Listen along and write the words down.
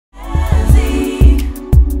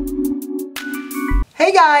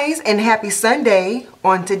Hey guys, and happy Sunday.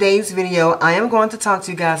 On today's video, I am going to talk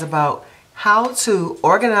to you guys about how to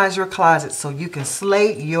organize your closet so you can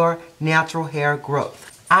slay your natural hair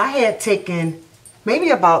growth. I had taken maybe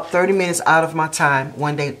about 30 minutes out of my time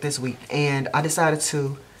one day this week, and I decided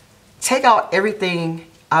to take out everything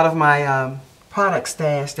out of my product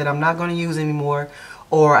stash that I'm not going to use anymore,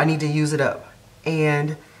 or I need to use it up.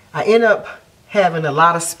 And I end up having a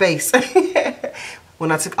lot of space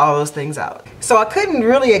when I took all those things out. So I couldn't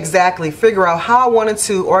really exactly figure out how I wanted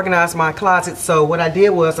to organize my closet. So what I did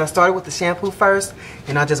was I started with the shampoo first,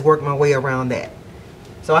 and I just worked my way around that.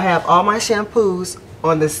 So I have all my shampoos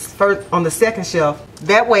on the second shelf.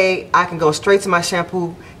 That way I can go straight to my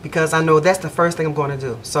shampoo because I know that's the first thing I'm going to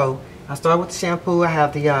do. So I start with the shampoo. I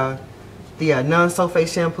have the non-sulfate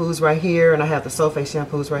shampoos right here, and I have the sulfate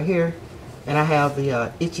shampoos right here, and I have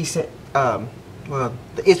the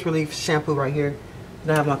the itch relief shampoo right here.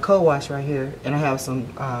 And I have my co-wash right here, and I have some,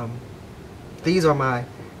 these are my,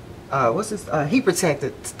 heat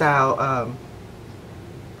protected style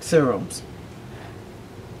serums.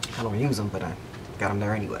 I don't use them, but I got them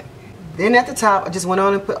there anyway. Then at the top, I just went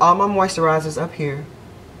on and put all my moisturizers up here.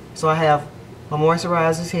 So I have my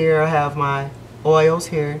moisturizers here, I have my oils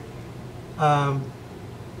here. Yeah,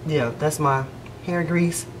 that's my hair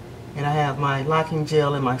grease, and I have my locking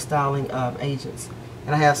gel and my styling agents.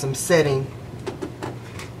 And I have some setting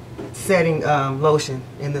lotion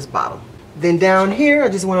in this bottle. Then down here, I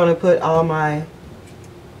just went on and put all my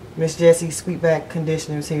Miss Jessie Sweetback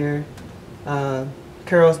conditioners here.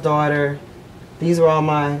 Carol's Daughter. These are all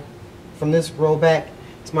my, from this roll back,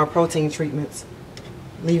 it's my protein treatments.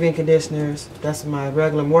 Leave-in conditioners. That's my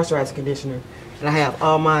regular moisturizer conditioner. And I have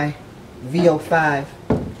all my VO5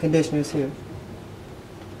 conditioners here.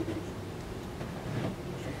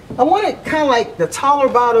 I wanted kind of like the taller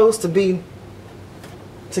bottles to be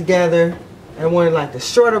together, and I wanted like the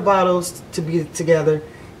shorter bottles to be together,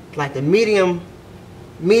 like the medium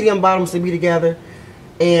bottoms to be together,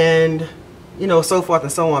 and you know, so forth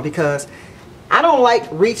and so on, because I don't like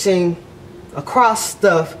reaching across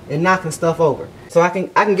stuff and knocking stuff over. So I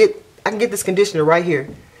can get this conditioner right here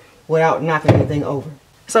without knocking anything over.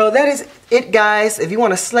 So that is it, guys. If you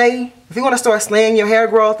want to start slaying your hair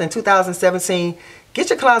growth in 2017, get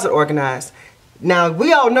your closet organized. Now,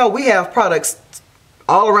 we all know we have products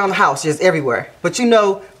all around the house, just everywhere. But you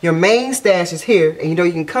know your main stash is here, and you know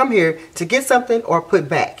you can come here to get something or put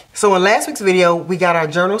back. So in last week's video, we got our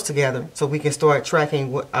journals together so we can start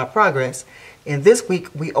tracking our progress. And this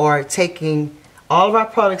week, we are taking all of our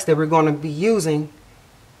products that we're going to be using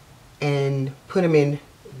and put them in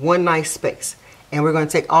one nice space. And we're going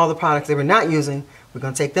to take all the products that we're not using, we're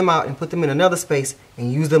going to take them out and put them in another space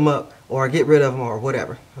and use them up or get rid of them or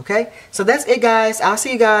whatever. Okay? So that's it, guys. I'll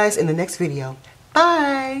see you guys in the next video.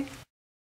 Bye!